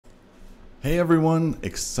Hey everyone,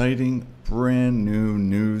 exciting brand new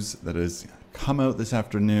news that has come out this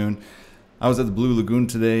afternoon. I was at the Blue Lagoon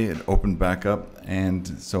today, it opened back up,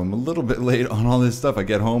 and so I'm a little bit late on all this stuff. I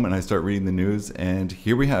get home and I start reading the news, and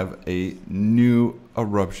here we have a new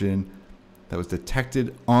eruption that was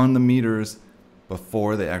detected on the meters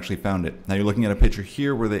before they actually found it. Now you're looking at a picture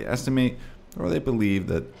here where they estimate or they believe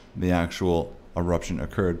that the actual eruption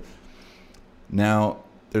occurred. Now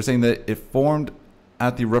they're saying that it formed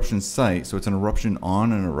at the eruption site, so it's an eruption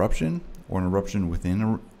on an eruption or an eruption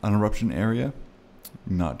within an eruption area.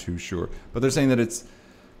 I'm not too sure, but they're saying that it's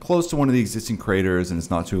close to one of the existing craters and it's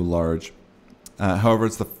not too large. However,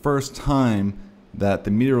 it's the first time that the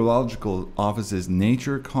meteorological office's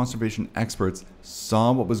nature conservation experts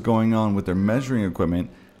saw what was going on with their measuring equipment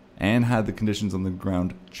and had the conditions on the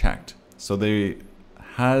ground checked. So they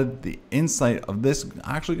had the insight of this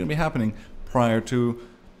actually going to be happening prior to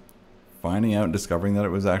finding out and discovering that it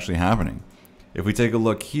was actually happening. If we take a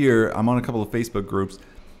look here, I'm on a couple of Facebook groups.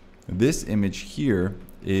 This image here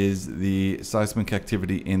is the seismic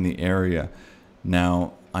activity in the area.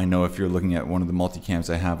 Now, I know if you're looking at one of the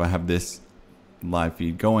multicams I have this live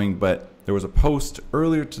feed going, but there was a post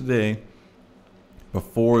earlier today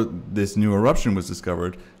before this new eruption was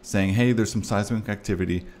discovered saying, hey, there's some seismic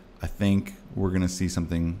activity. I think we're going to see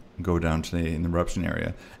something go down today in the eruption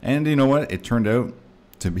area. And you know what? It turned out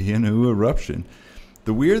to be a new eruption.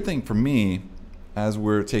 The weird thing for me, as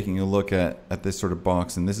we're taking a look at this sort of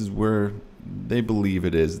box, and this is where they believe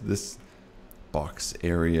it is, this box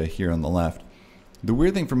area here on the left. The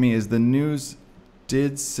weird thing for me is the news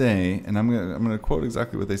did say, and I'm gonna quote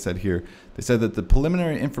exactly what they said here. They said that the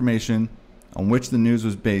preliminary information on which the news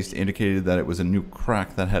was based indicated that it was a new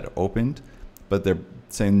crack that had opened, but they're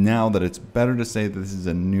saying now that it's better to say that this is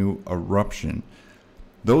a new eruption.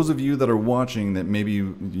 Those of you that are watching that maybe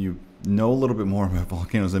you know a little bit more about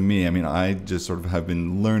volcanoes than me, I mean, I just sort of have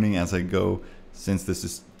been learning as I go since this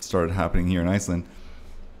has started happening here in Iceland.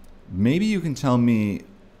 Maybe you can tell me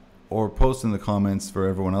or post in the comments for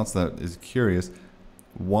everyone else that is curious,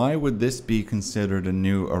 why would this be considered a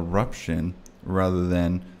new eruption rather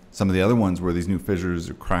than some of the other ones where these new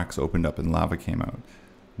fissures or cracks opened up and lava came out?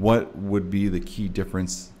 What would be the key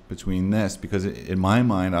difference between this? Because in my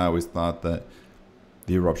mind, I always thought that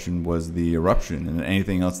the eruption was the eruption, and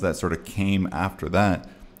anything else that sort of came after that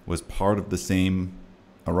was part of the same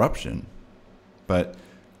eruption. But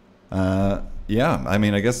yeah, I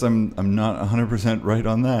mean, I guess I'm not 100% right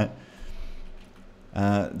on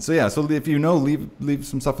that. So yeah, so if you know, leave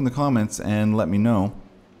some stuff in the comments and let me know.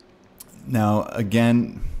 Now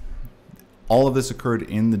again, all of this occurred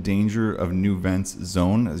in the danger of new vents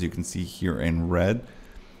zone, as you can see here in red,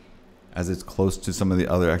 as it's close to some of the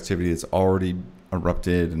other activity. It's already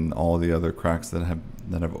erupted and all the other cracks that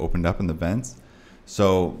have opened up in the vents.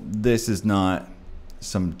 So this is not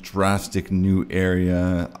some drastic new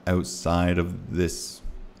area outside of this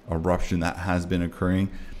eruption that has been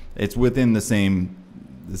occurring. It's within the same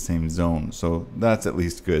zone. So that's at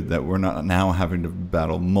least good that we're not now having to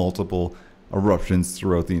battle multiple eruptions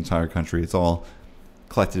throughout the entire country. It's all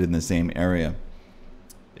collected in the same area.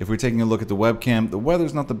 If we're taking a look at the webcam, the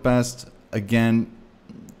weather's not the best. Again,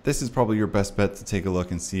 this is probably your best bet to take a look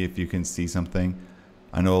and see if you can see something.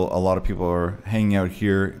 I know a lot of people are hanging out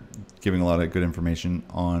here, giving a lot of good information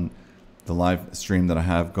on the live stream that I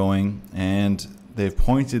have going, and they've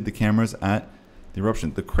pointed the cameras at the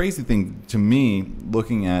eruption. The crazy thing to me,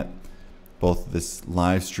 looking at both this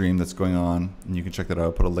live stream that's going on, and you can check that out,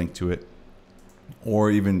 I'll put a link to it, or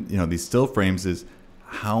even, you know, these still frames, is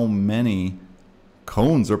how many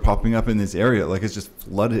cones are popping up in this area. Like, it's just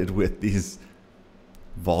flooded with these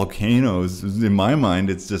volcanoes. In my mind,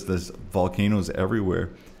 it's just this volcanoes everywhere.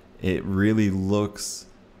 It really looks,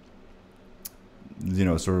 you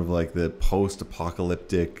know, sort of like the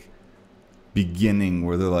post-apocalyptic beginning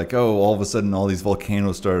where they're like, oh, all of a sudden all these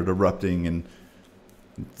volcanoes started erupting and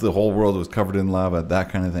the whole world was covered in lava, that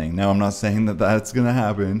kind of thing. Now, I'm not saying that that's going to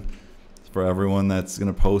happen. For everyone that's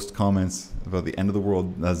going to post comments about the end of the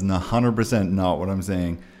world, that's 100% not what I'm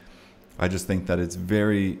saying. I just think that it's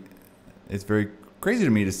very crazy to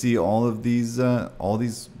me to see all these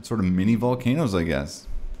sort of mini volcanoes, I guess.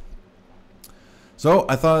 So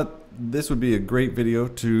I thought this would be a great video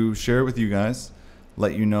to share with you guys,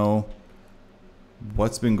 let you know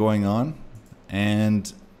what's been going on,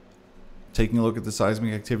 and taking a look at the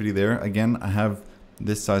seismic activity there. Again, I have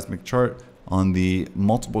this seismic chart on the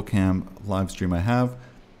multiple cam live stream I have.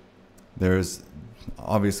 There's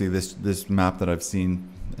obviously this map that I've seen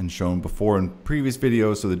and shown before in previous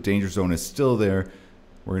videos, so the danger zone is still there.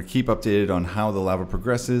 We're going to keep updated on how the lava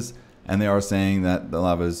progresses, and they are saying that the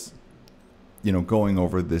lava is, you know, going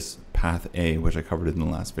over this path A, which I covered in the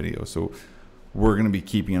last video. So we're going to be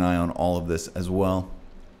keeping an eye on all of this as well.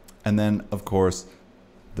 And then, of course,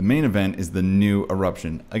 the main event is the new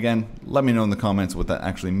eruption. Again, let me know in the comments what that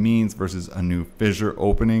actually means versus a new fissure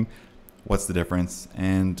opening. What's the difference?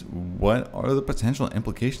 And what are the potential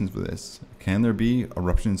implications for this? Can there be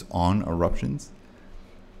eruptions on eruptions?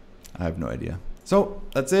 I have no idea. So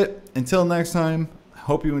that's it. Until next time, I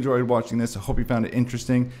hope you enjoyed watching this. I hope you found it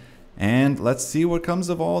interesting. And let's see what comes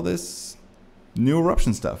of all this new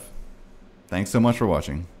eruption stuff. Thanks so much for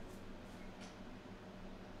watching.